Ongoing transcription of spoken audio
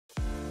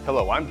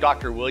Hello, I'm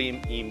Dr.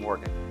 William E.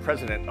 Morgan,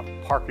 President of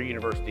Parker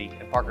University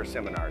and Parker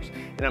Seminars,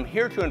 and I'm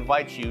here to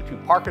invite you to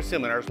Parker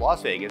Seminars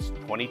Las Vegas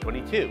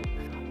 2022.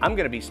 I'm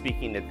going to be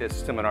speaking at this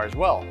seminar as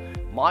well.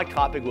 My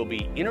topic will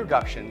be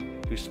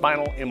Introduction to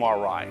Spinal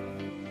MRI.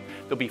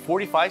 There'll be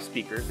 45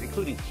 speakers,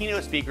 including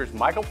keynote speakers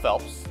Michael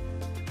Phelps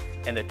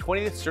and the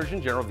 20th Surgeon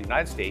General of the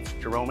United States,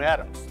 Jerome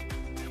Adams.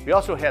 We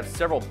also have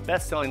several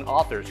best-selling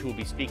authors who will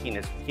be speaking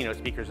as keynote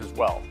speakers as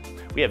well.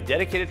 We have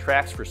dedicated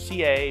tracks for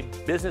CA,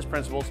 business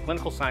principles,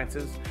 clinical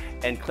sciences,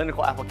 and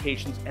clinical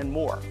applications, and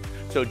more.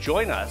 So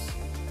join us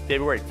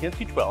February 10th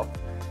through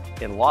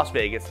 12th in Las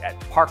Vegas at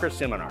Parker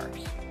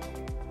Seminars.